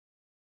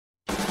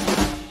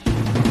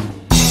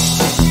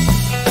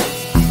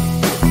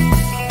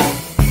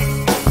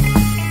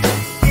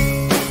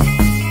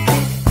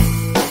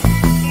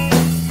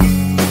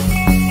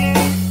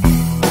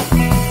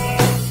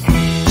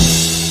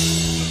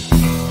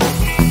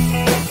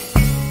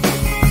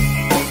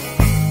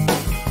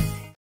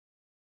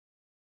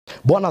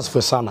Bwana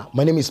asifiwe sana.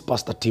 My name is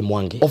Pastor T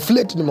Mwangi. Of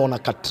late nimeona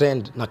ka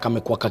trend na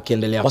kamekuwa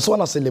kakiendelea. Wasi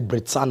wana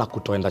celebrate sana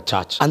kutoenda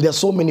church. And there are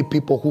so many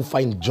people who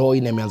find joy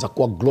na imeanza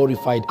kuwa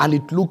glorified and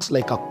it looks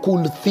like a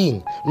cool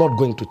thing not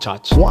going to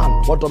church. One,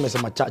 watu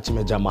wamesema church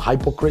imejaa ma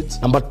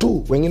hypocrites. Number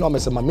two, wengine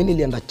wamesema mimi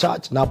nilienda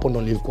church na hapo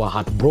ndo nilikuwa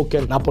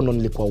heartbroken, na hapo ndo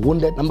nilikuwa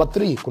wounded. Number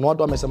three, kuna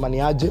watu wamesema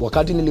ni aje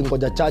wakati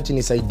nilingoja church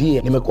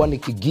nisaidie, nimekuwa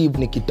nikigive,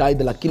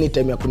 nikitithe, lakini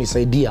time ya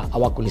kunisaidia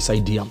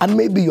hawakunisaidia. And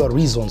maybe your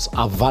reasons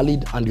are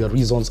valid and your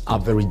reasons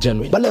are very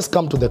genuine. But let's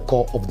come to the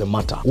core of the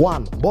matter.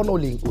 One, mbona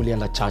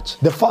ulienda church?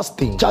 The first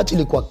thing, church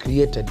ilikuwa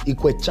created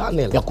ikuwe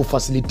channel ya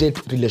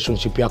kufacilitate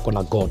relationship yako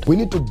na God. We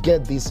need to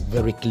get this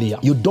very clear.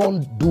 You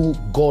don't do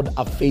God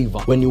a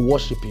favor when you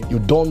worship him. You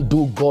don't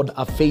do God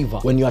a favor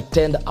when you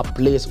attend a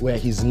place where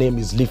his name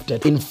is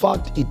lifted. In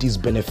fact, it is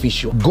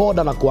beneficial. God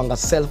anakuanga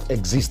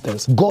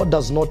self-existence. God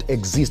does not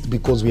exist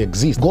because we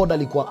exist. God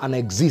alikuwa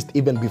ana-exist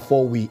even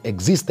before we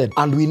existed,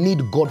 and we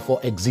need God for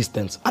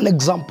existence. An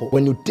example,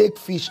 when you take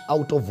fish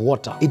out of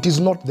water, it is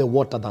not the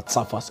water that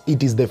suffers,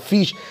 it is the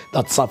fish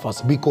that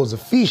suffers, because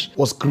fish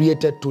was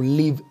created to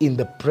live in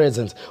the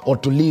presence or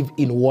to live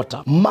in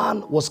water.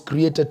 Man was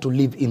created to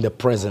live in the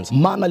presence.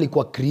 Man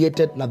alikuwa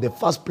created na the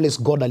first place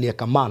God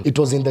alieka man, it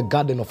was in the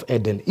Garden of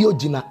Eden. Hiyo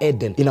jina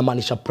Eden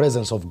inamaanisha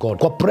presence of God.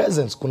 Kwa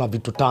presence kuna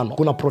vitu tano.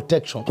 Kuna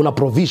protection, kuna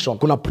provision,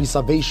 kuna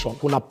preservation,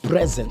 kuna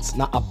presence,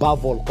 na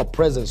above all kwa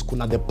presence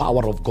kuna the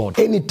power of God.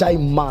 Anytime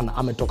man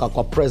ametoka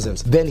kwa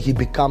presence, then he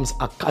becomes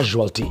a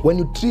casualty. When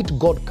you treat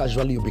God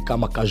casually, you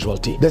become a casualty.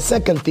 The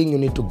second thing you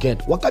need to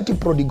get, wakati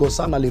prodigal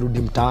son alirudi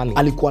mtaani,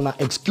 alikuwa na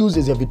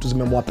excuses ya vitu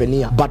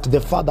zimemwapenia, but the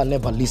father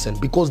never listened,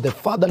 because the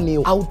father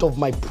knew out of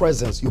my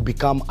presence you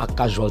become a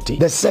casualty.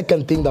 The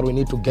second thing that we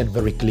need to get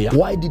very clear,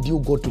 why did you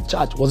go to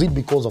church? Was it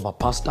because of a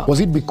pastor? Was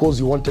it because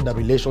you wanted a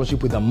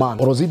relationship with a man?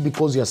 Or was it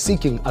because you are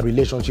seeking a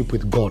relationship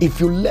with God? If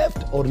you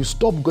left or you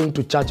stopped going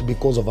to church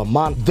because of a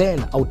man,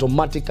 then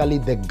automatically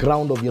the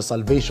ground of your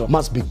salvation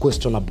must be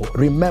questionable.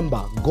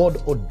 Remember,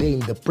 God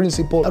ordained the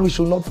principle that we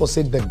should not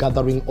forsake the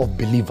gathering of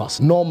believers.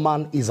 No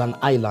man is an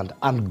island,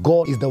 and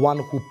God is the one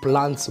who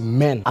plants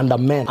men under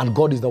men, and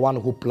God is the one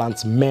who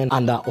plants men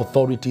under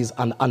authorities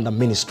and under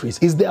ministries.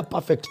 Is there a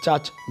perfect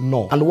church?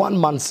 No. And one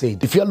man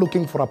said, if you're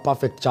looking for a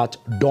perfect church,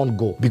 don't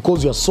go,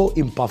 because you're so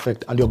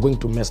imperfect and you're going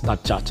to mess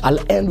that church. I'll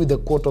end with a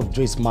quote of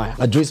Joyce Meyer.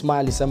 Joyce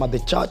Meyer alisema, the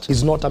church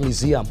is not a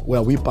museum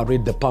where we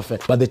parade the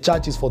perfect, but the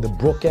church is for the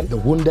broken, the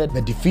wounded,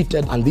 the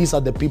defeated, and these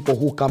are the people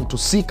who come to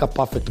seek a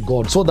perfect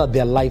God so that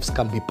their lives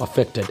can be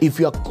perfected. If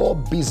your core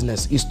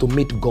business is to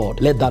meet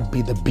God, let that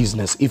be the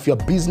business. If your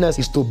business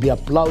is to be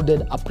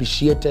applauded,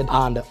 appreciated,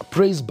 and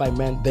praised by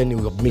men, then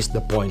you have missed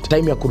the point.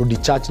 Time ya kurudi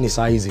church ni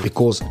saa hizi,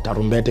 because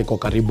tarumbete iko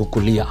karibu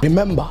kulia.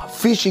 Remember,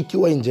 fish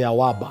ikiwa nje ya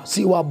waba,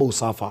 si waba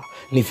usafa,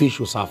 ni fish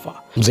usafa.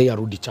 Mzee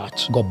arudi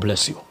church. God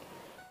bless you.